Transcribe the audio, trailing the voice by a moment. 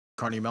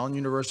Carnegie Mellon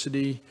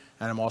University,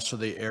 and I'm also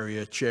the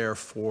area chair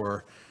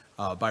for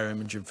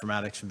bioimage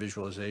informatics and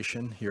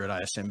visualization here at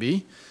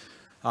ISMB.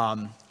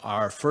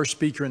 Our first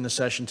speaker in the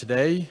session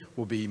today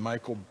will be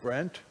Michael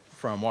Brent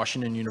from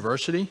Washington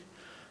University,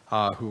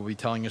 who will be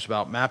telling us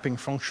about mapping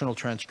functional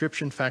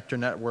transcription factor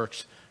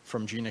networks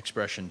from gene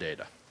expression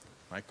data.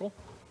 Michael?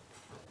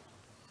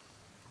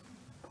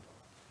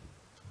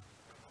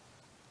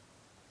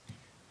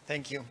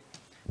 Thank you.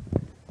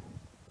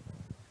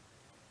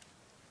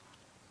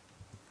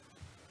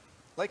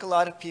 Like a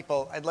lot of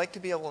people, I'd like to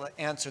be able to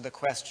answer the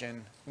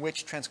question,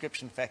 which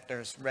transcription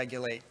factors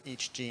regulate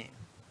each gene?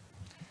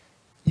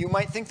 You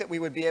might think that we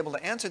would be able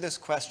to answer this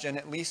question,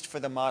 at least for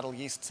the model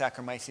yeast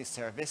Saccharomyces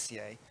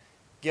cerevisiae,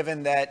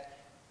 given that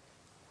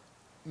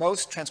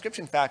most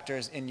transcription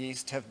factors in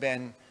yeast have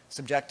been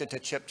subjected to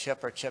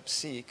ChIP-ChIP or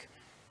ChIP-seq,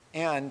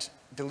 and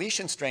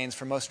deletion strains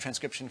for most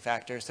transcription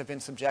factors have been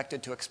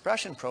subjected to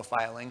expression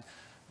profiling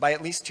by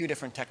at least 2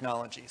 different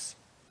technologies.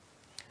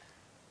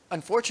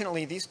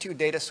 Unfortunately, these 2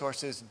 data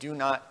sources do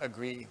not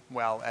agree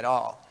well at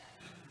all.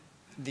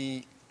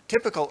 The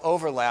typical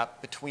overlap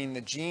between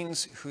the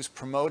genes whose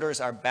promoters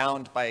are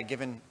bound by a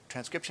given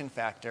transcription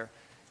factor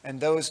and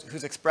those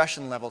whose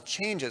expression level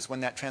changes when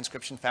that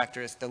transcription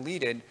factor is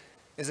deleted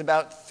is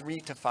about 3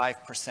 to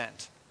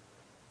 5%.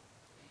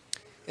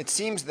 It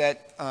seems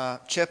that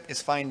ChIP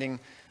is finding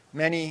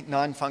many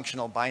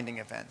non-functional binding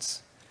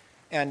events,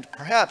 and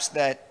perhaps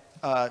that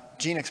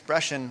gene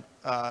expression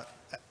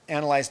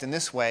analyzed in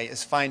this way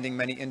is finding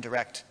many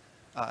indirect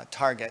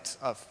targets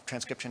of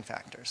transcription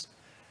factors.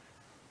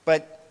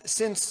 But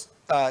since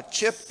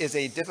ChIP is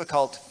a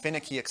difficult,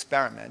 finicky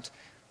experiment,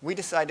 we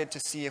decided to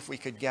see if we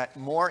could get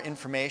more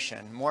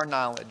information, more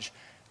knowledge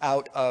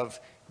out of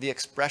the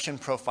expression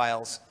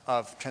profiles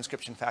of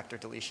transcription factor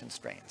deletion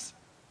strains.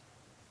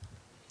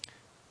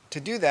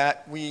 To do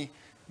that, we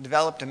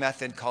developed a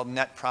method called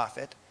net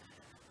profit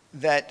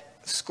that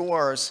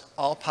scores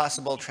all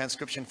possible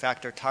transcription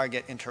factor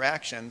target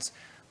interactions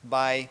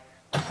by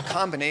a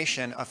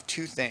combination of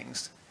 2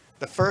 things.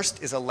 The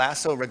first is a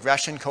lasso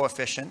regression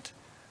coefficient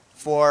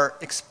for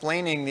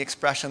explaining the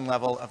expression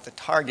level of the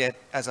target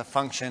as a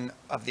function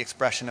of the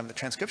expression of the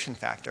transcription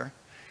factor.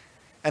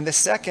 And the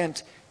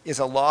second is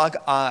a log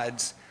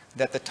odds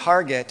that the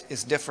target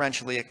is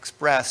differentially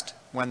expressed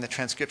when the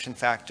transcription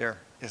factor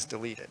is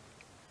deleted.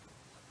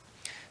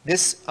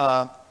 This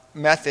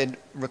method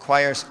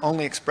requires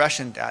only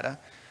expression data,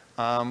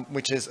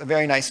 which is a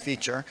very nice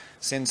feature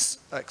since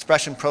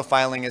expression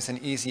profiling is an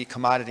easy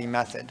commodity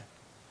method.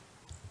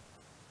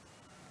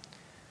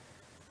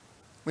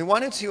 We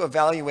wanted to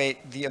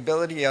evaluate the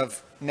ability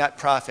of net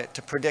profit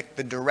to predict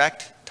the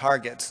direct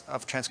targets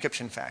of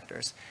transcription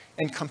factors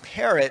and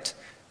compare it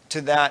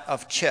to that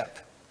of ChIP.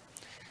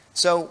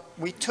 So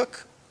we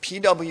took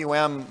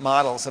PWM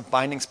models of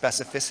binding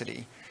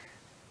specificity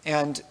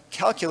and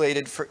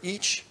calculated for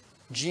each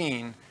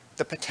gene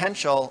the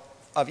potential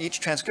of each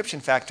transcription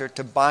factor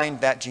to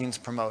bind that gene's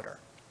promoter.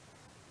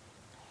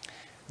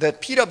 The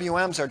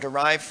PWMs are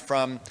derived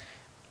from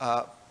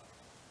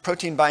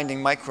protein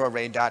binding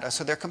microarray data,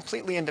 so they're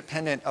completely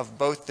independent of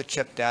both the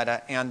ChIP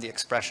data and the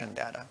expression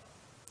data.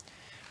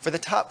 For the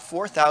top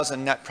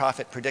 4,000 net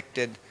profit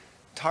predicted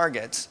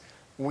targets,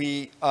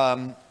 we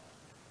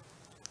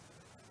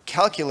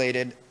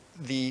calculated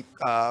the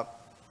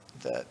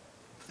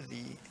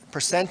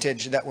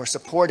percentage that were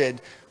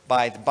supported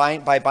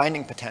by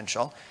binding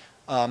potential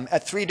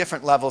at 3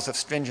 different levels of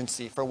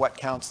stringency for what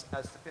counts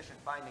as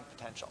sufficient binding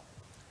potential.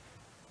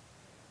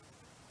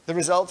 The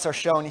results are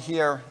shown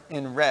here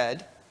in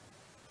red,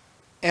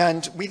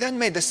 and we then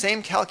made the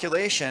same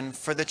calculation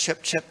for the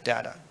ChIP-ChIP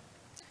data,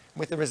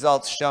 with the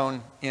results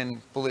shown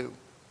in blue.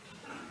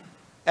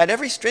 At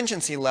every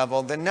stringency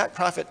level, the net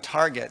profit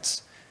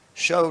targets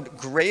showed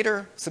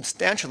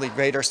substantially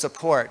greater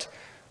support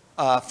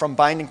from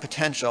binding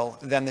potential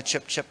than the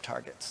ChIP-ChIP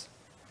targets.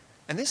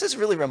 And this is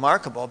really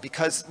remarkable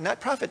because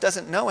net profit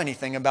doesn't know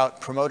anything about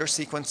promoter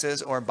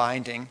sequences or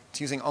binding.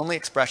 It's using only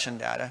expression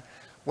data,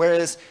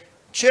 whereas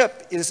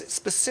ChIP is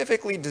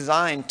specifically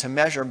designed to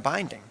measure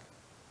binding.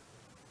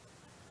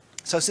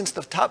 So since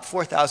the top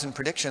 4,000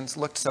 predictions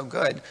looked so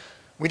good,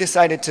 we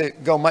decided to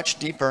go much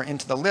deeper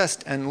into the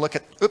list and look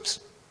at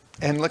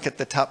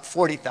the top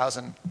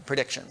 40,000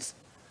 predictions.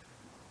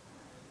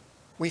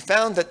 We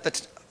found that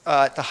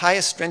the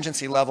highest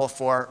stringency level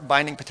for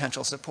binding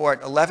potential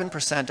support,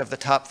 11% of the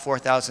top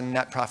 4,000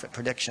 net profit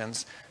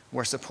predictions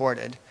were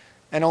supported,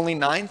 and only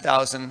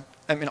 9%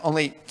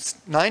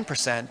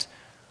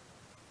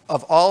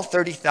 of all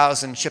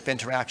 30,000 ChIP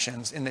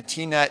interactions in the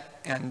TNet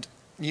and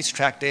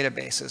YeastTrack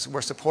databases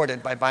were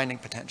supported by binding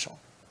potential.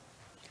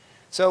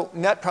 So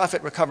net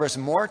profit recovers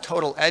more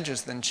total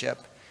edges than ChIP.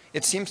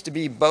 It seems to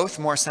be both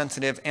more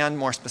sensitive and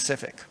more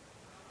specific.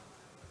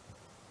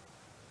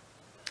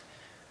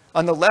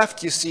 On the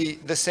left, you see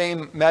the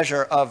same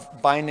measure of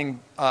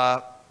binding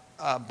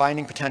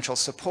potential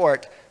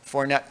support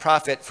for net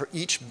profit for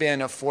each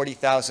bin of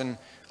 4,000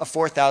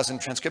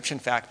 transcription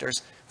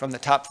factors from the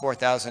top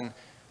 4,000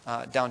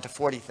 down to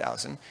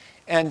 40,000.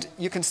 And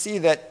you can see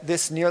that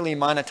this nearly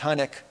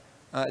monotonic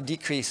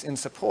decrease in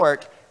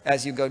support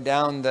as you go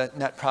down the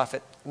net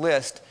profit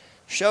list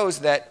shows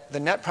that the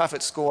net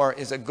profit score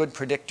is a good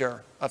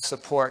predictor of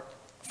support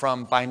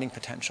from binding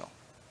potential.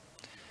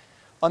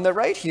 On the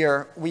right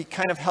here, we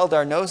kind of held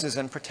our noses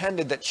and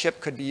pretended that CHIP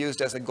could be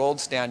used as a gold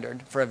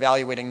standard for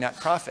evaluating net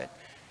profit.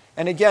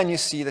 And again, you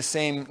see the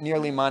same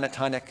nearly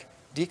monotonic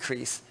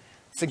decrease,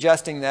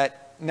 suggesting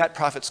that net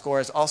profit score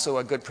is also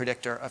a good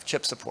predictor of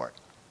CHIP support.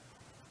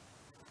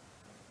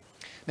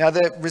 Now,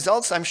 the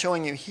results I'm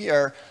showing you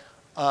here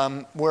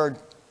were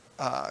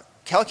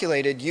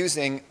calculated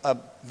using a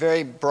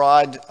very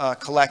broad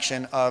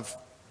collection of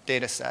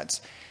data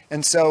sets.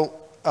 And so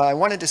I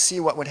wanted to see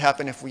what would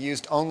happen if we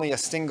used only a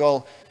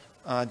single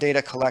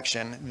data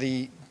collection,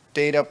 the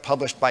data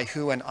published by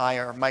Hu and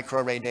Iyer,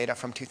 microarray data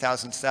from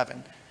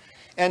 2007.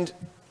 And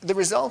the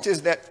result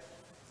is that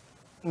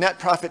net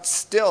profit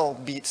still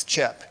beats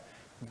CHIP,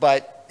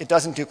 but it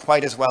doesn't do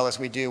quite as well as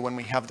we do when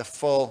we have the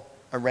full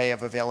array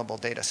of available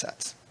data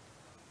sets.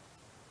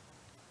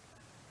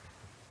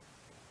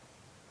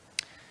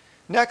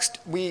 Next,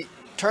 we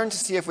turned to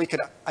see if we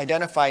could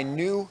identify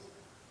new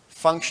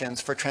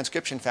functions for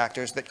transcription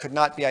factors that could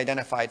not be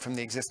identified from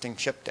the existing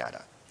CHIP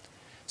data.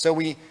 So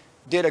we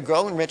did a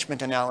Grow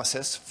enrichment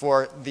analysis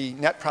for the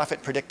net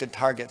profit predicted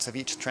targets of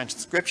each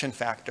transcription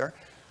factor,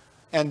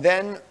 and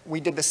then we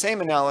did the same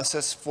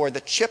analysis for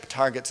the CHIP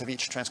targets of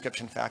each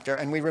transcription factor,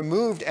 and we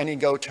removed any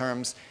Go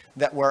terms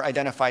that were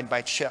identified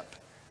by CHIP.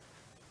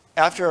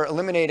 After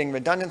eliminating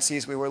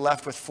redundancies, we were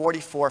left with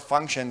 44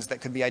 functions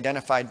that could be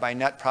identified by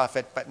net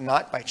profit but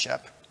not by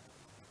CHIP.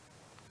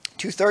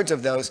 2/3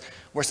 of those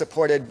were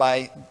supported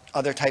by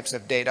other types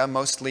of data,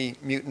 mostly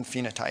mutant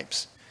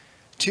phenotypes.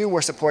 2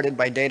 were supported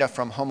by data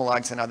from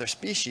homologs and other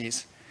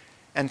species,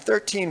 and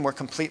 13 were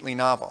completely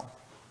novel.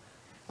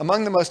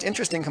 Among the most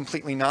interesting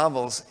completely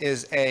novels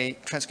is a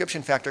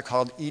transcription factor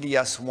called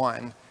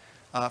EDS1,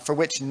 for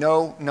which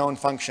no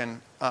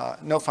function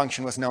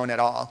was known at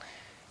all.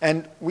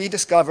 And we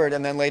discovered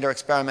and then later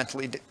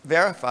experimentally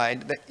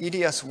verified that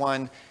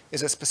EDS1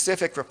 is a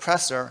specific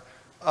repressor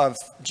of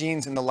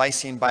genes in the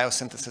lysine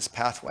biosynthesis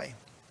pathway.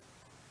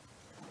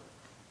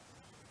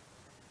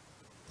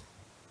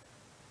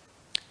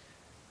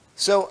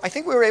 So I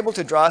think we were able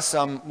to draw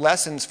some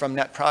lessons from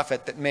net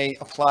profit that may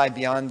apply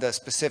beyond the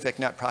specific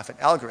net profit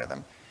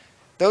algorithm.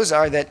 Those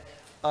are that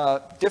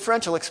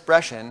differential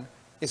expression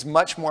is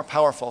much more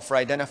powerful for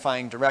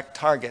identifying direct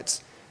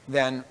targets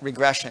than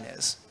regression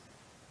is.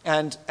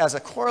 And as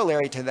a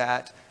corollary to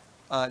that,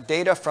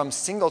 data from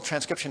single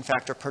transcription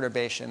factor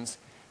perturbations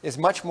is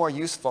much more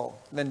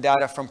useful than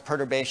data from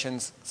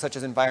perturbations such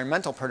as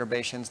environmental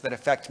perturbations that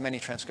affect many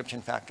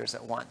transcription factors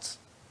at once.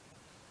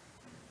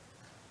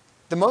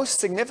 The most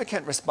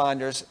significant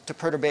responders to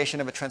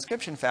perturbation of a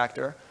transcription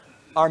factor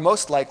are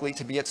most likely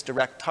to be its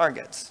direct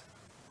targets.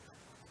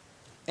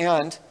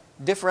 And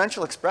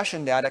differential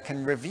expression data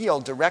can reveal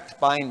direct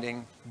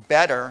binding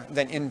better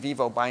than in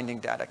vivo binding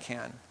data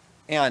can.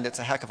 And it's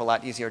a heck of a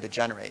lot easier to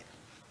generate.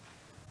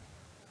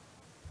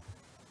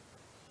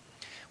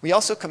 We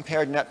also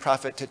compared net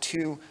profit to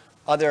 2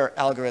 other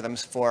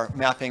algorithms for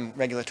mapping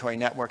regulatory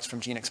networks from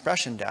gene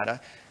expression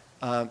data,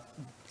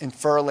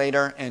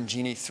 Inferolator and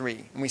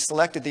Genie3. And we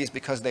selected these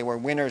because they were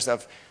winners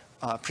of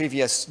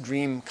previous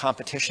DREAM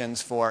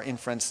competitions for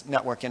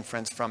network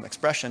inference from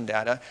expression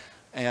data,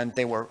 and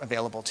they were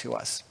available to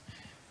us.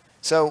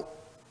 So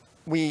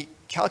we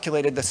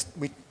calculated this,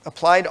 we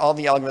applied all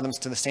the algorithms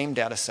to the same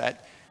data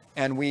set,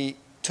 and we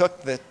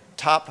took the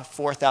top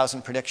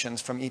 4,000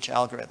 predictions from each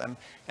algorithm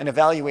and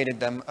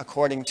evaluated them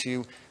according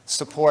to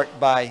support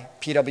by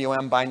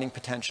PWM binding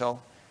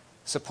potential,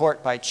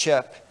 support by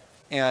CHIP,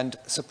 and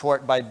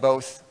support by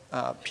both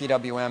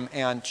PWM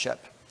and CHIP.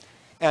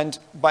 And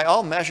by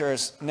all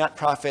measures, net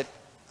profit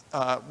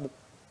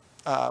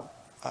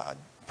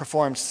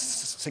performs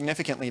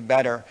significantly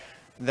better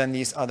than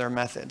these other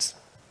methods.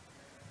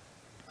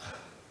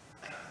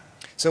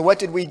 So what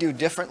did we do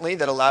differently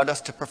that allowed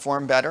us to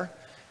perform better?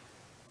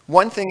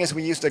 One thing is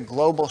we used a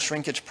global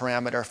shrinkage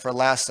parameter for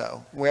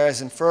lasso,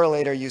 whereas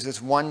Inferolator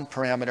uses 1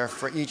 parameter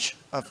for each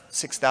of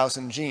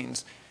 6,000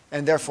 genes,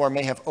 and therefore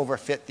may have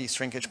overfit these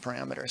shrinkage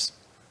parameters.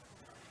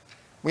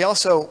 We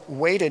also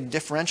weighted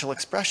differential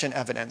expression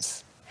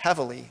evidence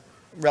heavily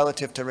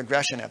relative to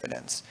regression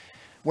evidence,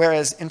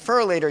 whereas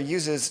Inferolator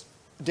uses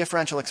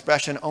differential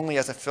expression only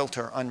as a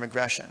filter on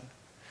regression.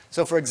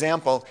 So for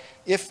example,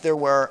 if there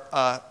were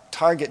a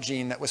target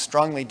gene that was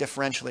strongly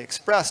differentially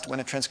expressed when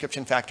a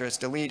transcription factor is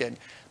deleted,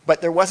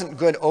 but there wasn't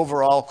good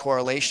overall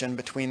correlation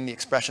between the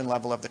expression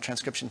level of the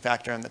transcription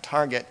factor and the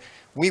target,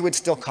 we would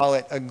still call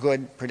it a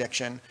good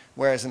prediction,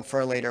 whereas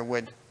Inferolator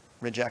would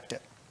reject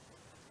it.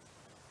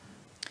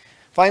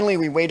 Finally,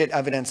 we weighted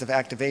evidence of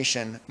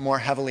activation more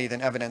heavily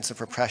than evidence of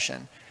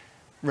repression,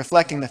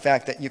 reflecting the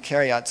fact that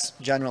eukaryotes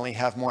generally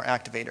have more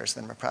activators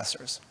than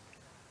repressors.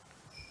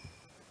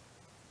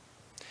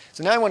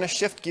 So now I want to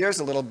shift gears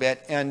a little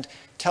bit and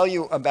tell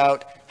you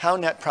about how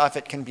net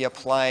profit can be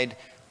applied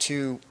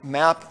to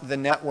map the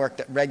network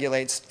that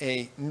regulates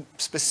a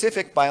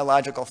specific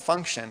biological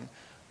function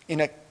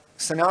in a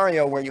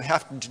scenario where you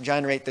have to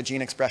generate the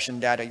gene expression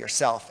data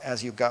yourself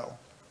as you go.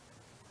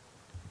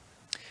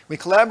 We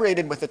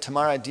collaborated with the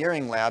Tamara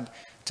Deering lab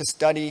to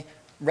study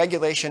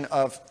regulation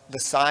of the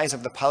size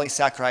of the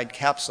polysaccharide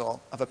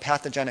capsule of a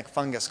pathogenic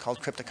fungus called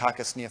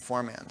Cryptococcus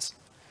neoformans.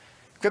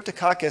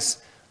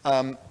 Cryptococcus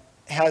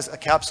has a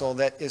capsule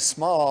that is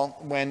small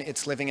when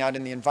it's living out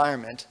in the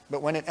environment,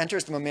 but when it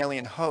enters the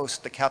mammalian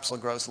host, the capsule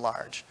grows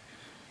large.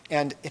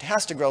 And it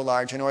has to grow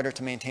large in order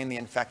to maintain the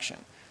infection.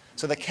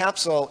 So the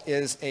capsule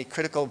is a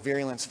critical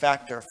virulence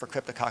factor for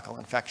cryptococcal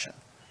infection.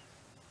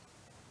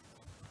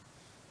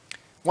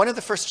 One of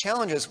the first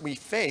challenges we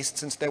faced,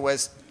 since there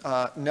was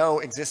no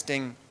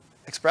existing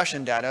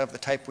expression data of the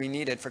type we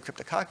needed for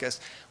Cryptococcus,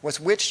 was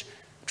which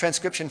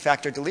transcription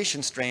factor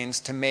deletion strains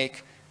to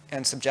make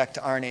and subject to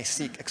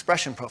RNA-seq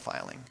expression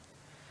profiling.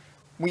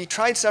 We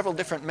tried several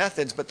different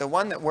methods, but the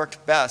one that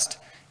worked best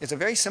is a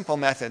very simple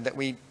method that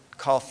we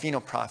call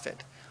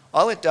phenoprofit.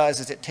 All it does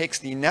is it takes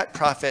the net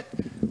profit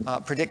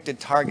predicted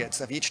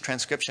targets of each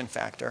transcription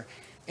factor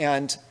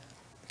and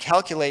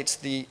calculates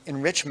the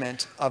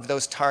enrichment of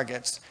those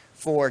targets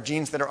for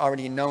genes that are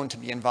already known to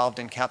be involved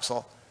in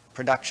capsule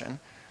production.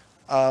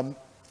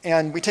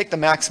 And we take the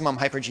maximum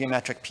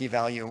hypergeometric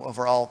p-value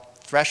over all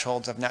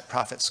thresholds of net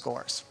profit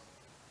scores.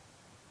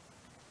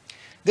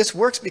 This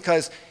works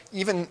because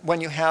even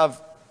when you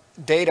have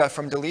data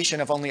from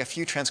deletion of only a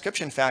few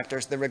transcription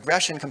factors, the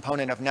regression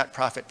component of net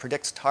profit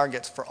predicts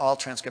targets for all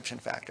transcription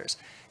factors.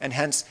 And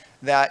hence,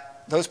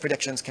 those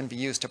predictions can be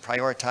used to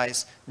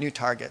prioritize new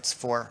targets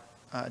for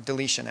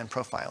deletion and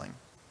profiling.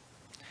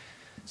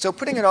 So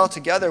putting it all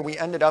together, we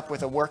ended up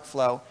with a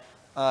workflow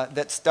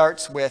that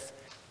starts with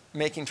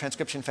making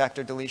transcription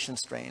factor deletion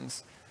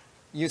strains,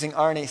 using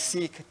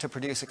RNA-seq to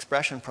produce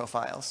expression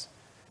profiles,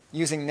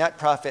 using net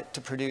profit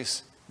to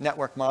produce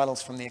network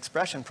models from the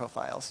expression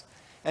profiles.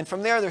 And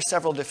from there, there's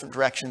several different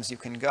directions you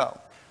can go.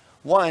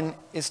 One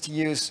is to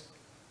use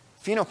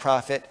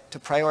phenoprofit to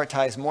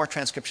prioritize more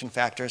transcription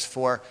factors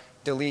for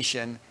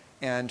deletion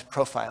and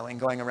profiling,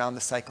 going around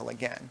the cycle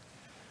again.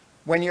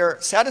 When you're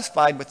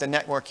satisfied with the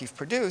network you've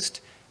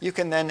produced, you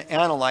can then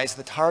analyze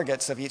the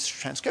targets of each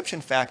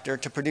transcription factor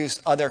to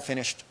produce other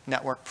finished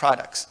network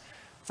products.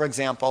 For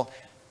example,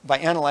 by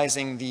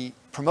analyzing the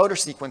promoter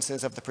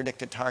sequences of the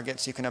predicted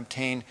targets, you can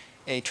obtain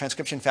a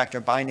transcription factor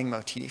binding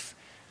motif.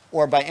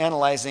 Or by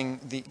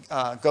analyzing the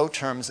Go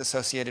terms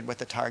associated with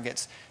the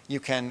targets, you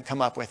can come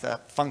up with a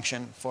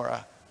function for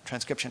a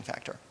transcription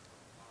factor.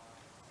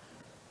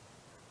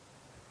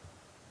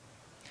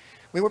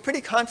 We were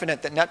pretty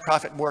confident that net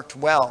profit worked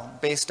well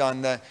based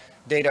on the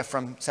data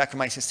from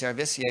Saccharomyces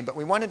cerevisiae, but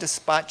we wanted to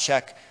spot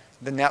check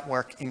the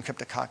network in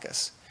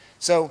Cryptococcus.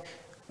 So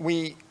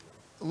we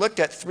looked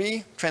at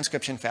 3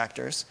 transcription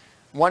factors.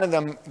 One of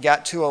them,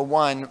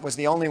 GAT201, was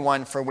the only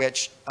one for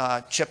which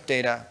CHIP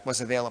data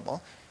was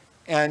available.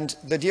 And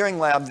the Deering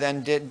lab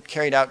then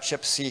carried out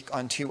CHIP-seq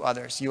on 2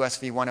 others,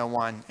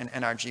 USV101 and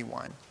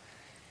NRG1.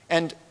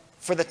 And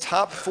for the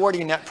top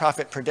 40 net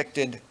profit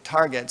predicted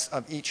targets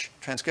of each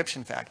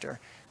transcription factor,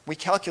 we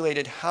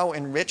calculated how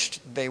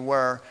enriched they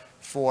were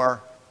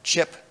for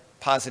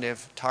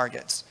CHIP-positive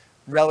targets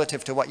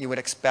relative to what you would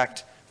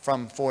expect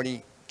from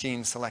 40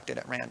 genes selected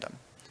at random.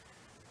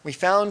 We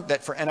found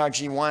that for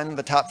NRG1,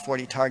 the top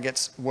 40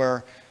 targets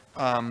were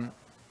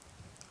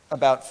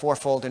about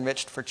 4-fold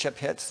enriched for CHIP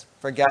hits,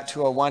 for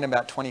GAT201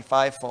 about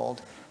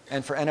 25-fold,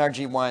 and for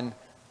NRG1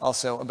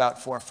 also about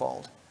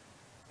 4-fold.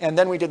 And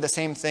then we did the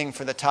same thing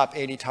for the top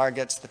 80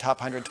 targets, the top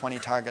 120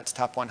 targets,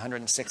 top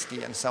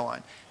 160, and so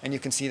on. And you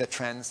can see the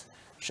trends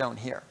shown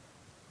here.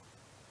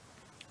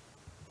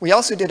 We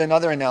also did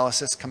another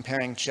analysis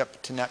comparing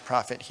CHIP to net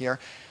profit here,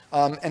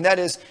 and that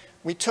is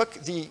we took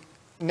the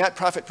net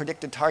profit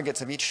predicted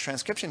targets of each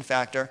transcription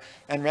factor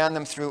and ran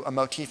them through a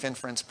motif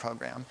inference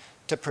program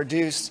to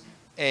produce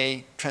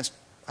a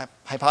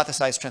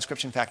hypothesized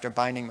transcription factor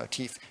binding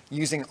motif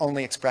using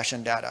only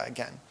expression data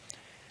again.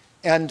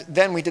 And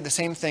then we did the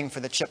same thing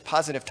for the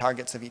CHIP-positive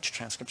targets of each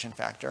transcription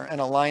factor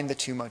and aligned the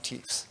 2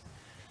 motifs.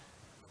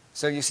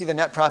 So you see the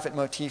net profit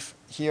motif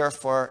here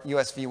for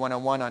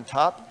USV101 on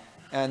top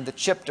and the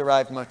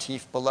CHIP-derived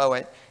motif below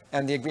it,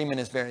 and the agreement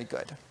is very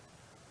good.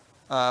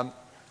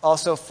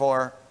 Also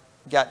for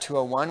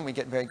GAT201, we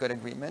get very good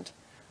agreement.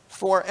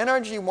 For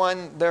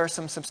NRG1, there are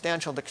some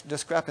substantial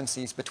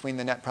discrepancies between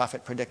the net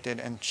profit predicted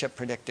and CHIP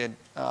predicted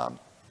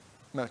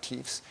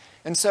motifs.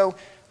 And so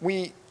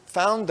we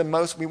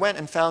went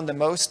and found the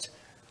most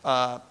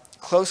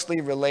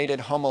closely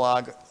related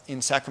homologue in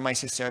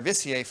Saccharomyces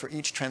cerevisiae for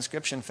each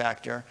transcription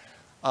factor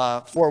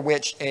for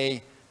which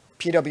a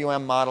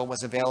PWM model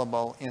was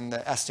available in the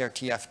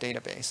SRTF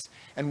database.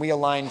 And we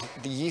aligned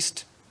the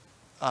yeast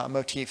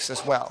motifs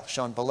as well,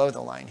 shown below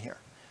the line here.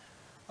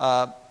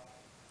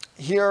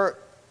 Here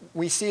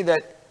we see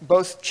that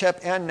both CHIP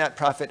and net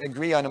profit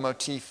agree on a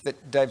motif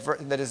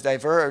that is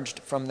diverged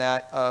from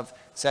that of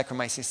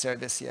Saccharomyces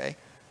cerevisiae.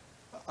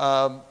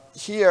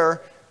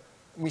 Here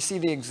we see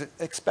the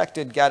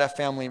expected GATA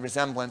family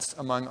resemblance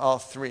among all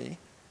 3.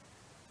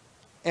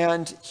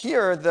 And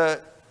here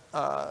the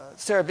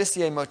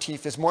Cerevisiae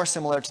motif is more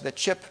similar to the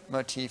chip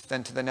motif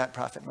than to the net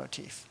profit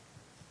motif.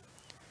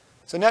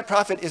 So net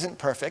profit isn't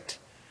perfect.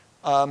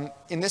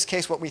 In this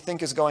case, what we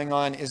think is going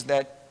on is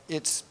that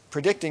it's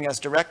predicting as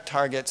direct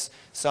targets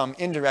some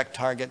indirect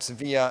targets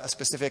via a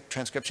specific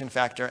transcription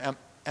factor,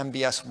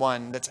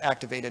 MBS1, that's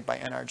activated by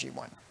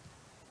NRG1.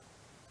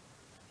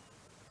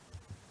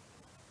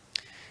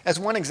 As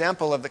one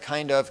example of the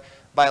kind of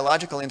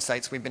biological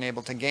insights we've been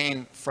able to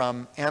gain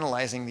from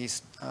analyzing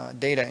these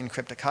data in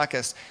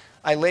Cryptococcus,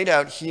 I laid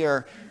out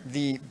here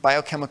the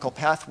biochemical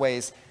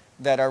pathways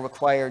that are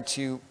required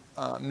to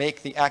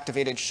make the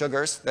activated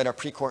sugars that are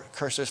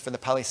precursors for the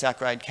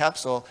polysaccharide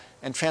capsule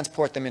and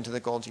transport them into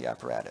the Golgi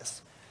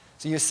apparatus.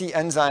 So you see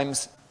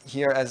enzymes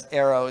here as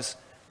arrows,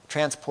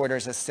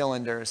 transporters as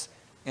cylinders,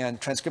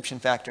 and transcription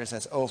factors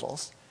as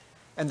ovals.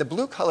 And the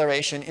blue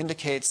coloration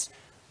indicates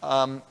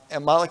a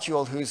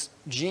molecule whose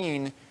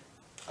gene,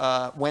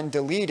 when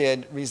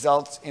deleted,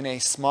 results in a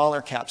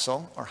smaller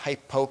capsule or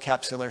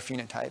hypocapsular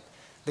phenotype.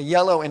 The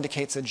yellow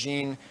indicates a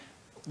gene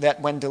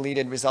that, when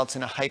deleted, results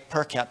in a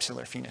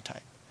hypercapsular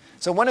phenotype.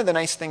 So one of the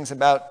nice things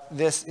about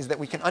this is that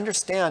we can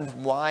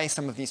understand why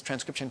some of these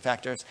transcription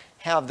factors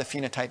have the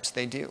phenotypes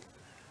they do.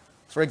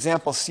 For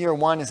example,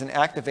 CER1 is an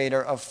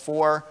activator of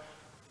 4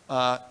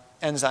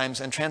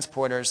 enzymes and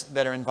transporters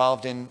that are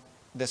involved in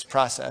this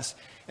process.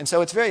 And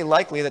so it's very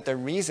likely that the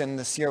reason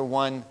the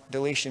CER1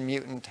 deletion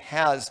mutant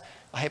has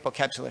a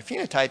hypocapsular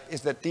phenotype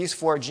is that these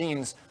 4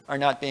 genes are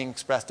not being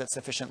expressed at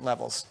sufficient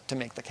levels to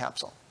make the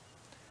capsule.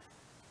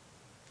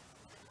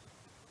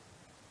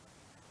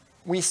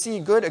 We see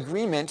good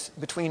agreement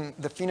between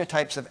the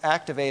phenotypes of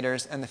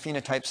activators and the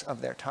phenotypes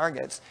of their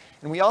targets.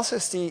 And we also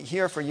see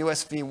here for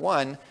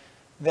USV1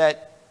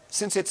 that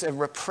since it's a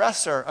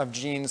repressor of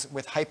genes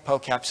with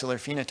hypocapsular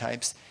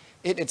phenotypes,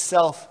 it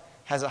itself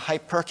has a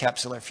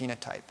hypercapsular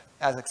phenotype,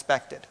 as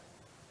expected.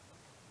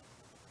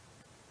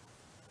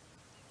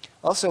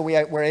 Also,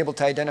 we were able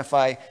to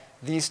identify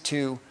these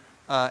 2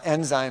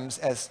 enzymes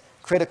as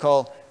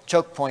critical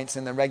choke points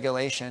in the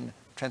regulation,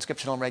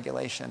 transcriptional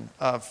regulation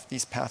of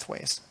these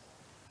pathways.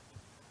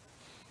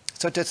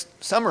 So to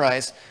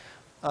summarize,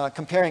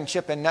 comparing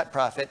CHIP and net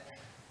profit,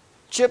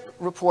 CHIP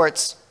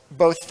reports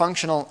both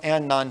functional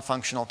and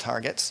non-functional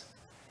targets.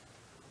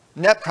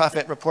 Net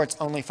profit reports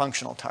only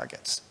functional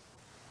targets.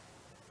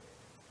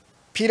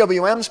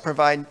 PWMs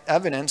provide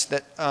evidence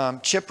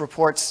that CHIP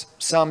reports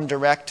some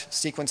direct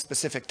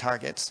sequence-specific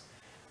targets,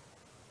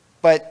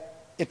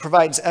 but it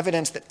provides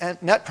evidence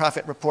that net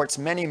profit reports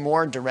many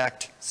more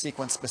direct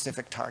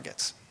sequence-specific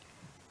targets.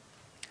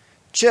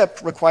 CHIP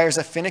requires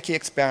a finicky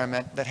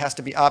experiment that has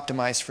to be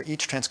optimized for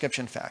each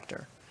transcription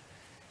factor.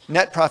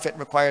 Net profit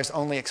requires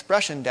only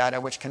expression data,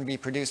 which can be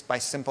produced by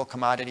simple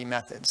commodity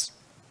methods.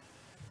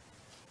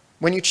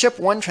 When you chip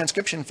one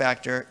transcription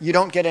factor, you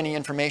don't get any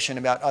information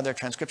about other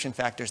transcription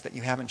factors that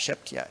you haven't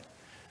shipped yet.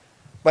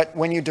 But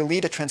when you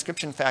delete a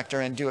transcription factor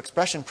and do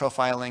expression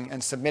profiling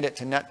and submit it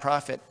to net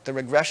profit, the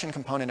regression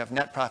component of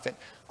net profit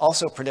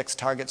also predicts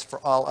targets for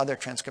all other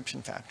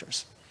transcription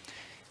factors.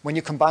 When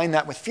you combine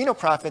that with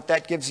phenoprofit,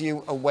 that gives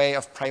you a way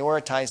of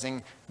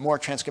prioritizing more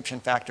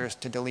transcription factors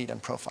to delete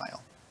and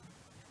profile.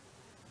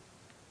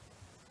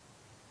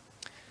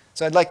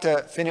 So I'd like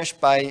to finish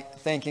by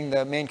thanking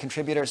the main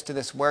contributors to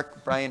this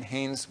work. Brian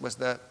Haynes was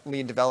the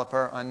lead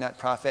developer on net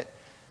profit.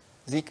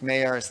 Zeke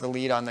Mayer is the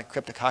lead on the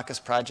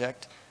Cryptococcus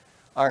project.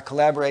 Our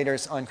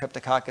collaborators on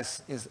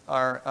Cryptococcus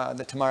are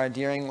the Tamara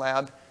Deering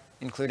lab,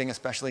 including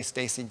especially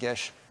Stacy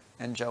Gish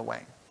and Joe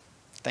Wang.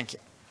 Thank you.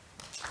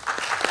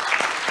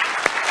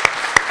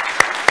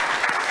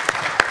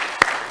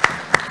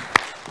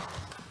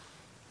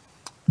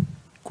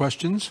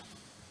 Questions?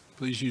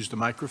 Please use the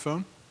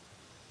microphone.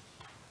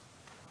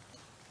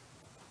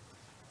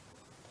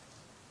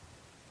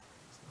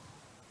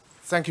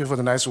 Thank you for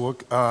the nice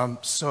work.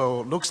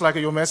 So looks like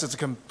your method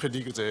can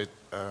predict the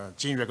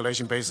gene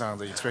regulation based on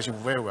the expression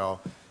very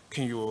well.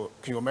 Can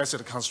your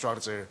method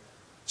construct the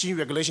gene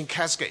regulation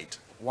cascade?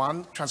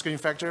 One transcription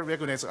factor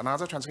regulates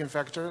another transcription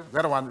factor. The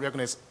other one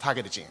regulates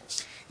target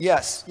genes.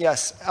 Yes,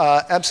 yes,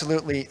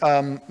 absolutely.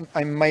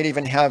 I might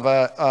even have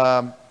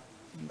a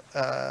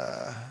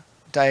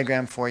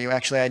diagram for you.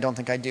 Actually, I don't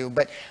think I do.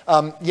 But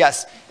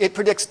yes, it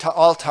predicts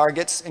all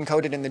targets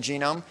encoded in the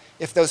genome.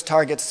 If those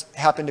targets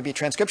happen to be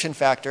transcription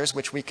factors,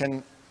 which we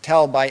can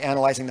tell by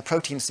analyzing the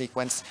protein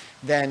sequence,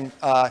 then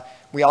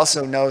we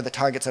also know the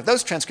targets of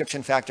those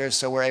transcription factors,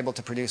 so we're able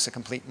to produce a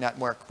complete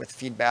network with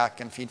feedback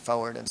and feed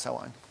forward and so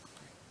on.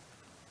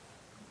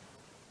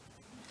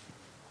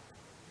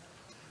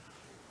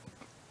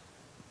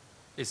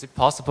 Is it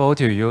possible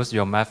to use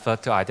your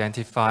method to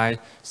identify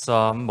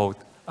some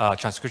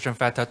transcription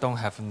factor don't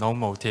have no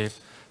motif,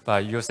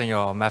 but using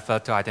your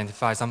method to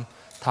identify some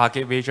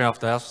target region of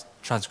the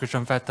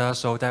transcription factor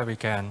so that we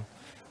can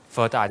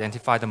further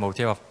identify the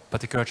motif of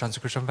particular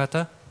transcription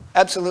factor?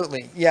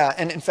 Absolutely, yeah.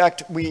 And in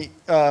fact, we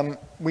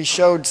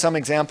showed some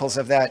examples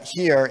of that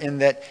here in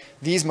that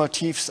these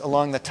motifs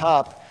along the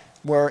top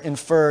were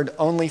inferred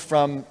only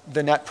from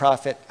the net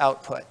profit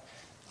output.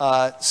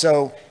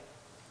 So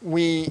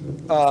we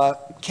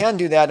can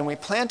do that, and we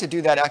plan to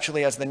do that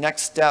actually as the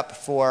next step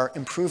for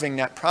improving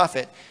net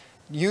profit.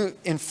 You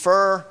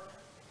infer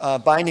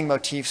binding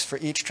motifs for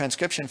each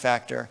transcription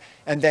factor,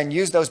 and then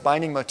use those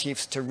binding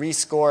motifs to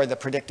rescore the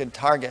predicted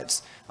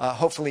targets,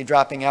 hopefully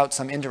dropping out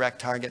some indirect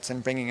targets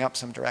and bringing up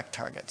some direct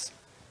targets.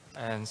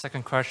 And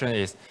second question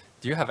is,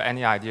 do you have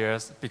any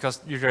ideas? Because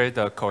usually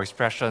the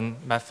co-expression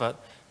method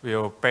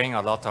will bring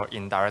a lot of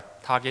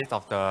indirect targets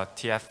of the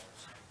TF,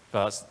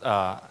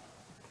 but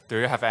do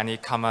you have any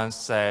comments,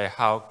 say,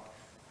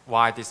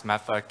 why this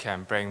method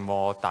can bring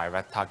more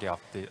direct target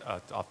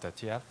of the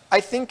TF? I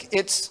think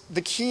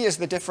the key is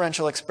the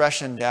differential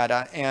expression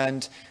data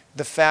and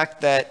the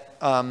fact that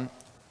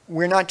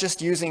we're not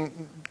just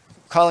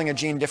calling a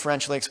gene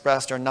differentially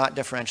expressed or not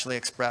differentially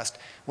expressed.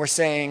 We're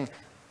saying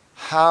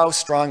how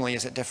strongly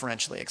is it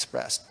differentially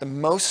expressed. The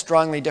most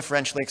strongly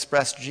differentially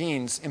expressed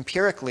genes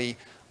empirically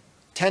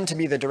tend to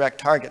be the direct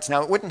targets.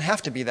 Now, it wouldn't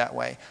have to be that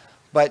way,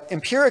 but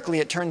empirically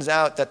it turns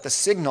out that the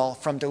signal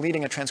from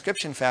deleting a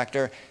transcription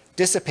factor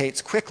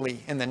dissipates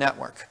quickly in the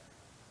network.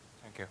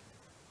 Thank you.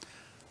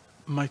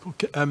 Michael,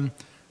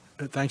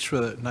 thanks for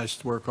the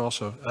nice work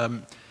also.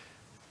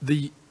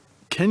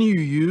 Can you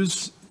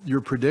use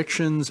your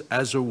predictions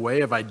as a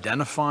way of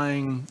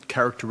identifying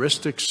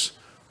characteristics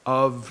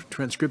of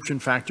transcription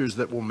factors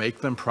that will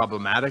make them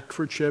problematic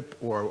for CHIP,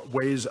 or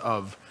ways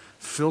of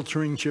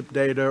filtering CHIP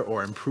data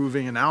or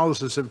improving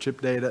analysis of CHIP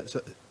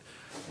data,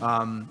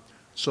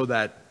 so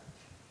that,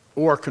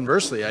 or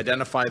conversely,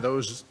 identify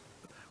those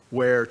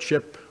where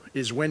CHIP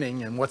is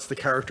winning and what's the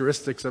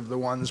characteristics of the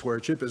ones where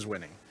CHIP is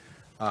winning?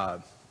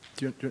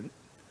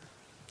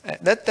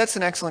 That's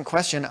an excellent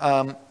question.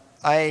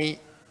 I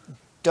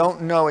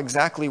don't know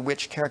exactly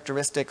which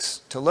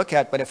characteristics to look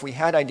at, but if we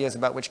had ideas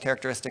about which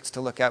characteristics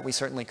to look at, we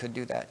certainly could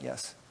do that,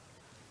 yes.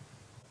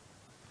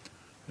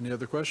 Any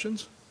other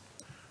questions?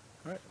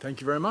 All right,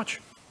 thank you very much.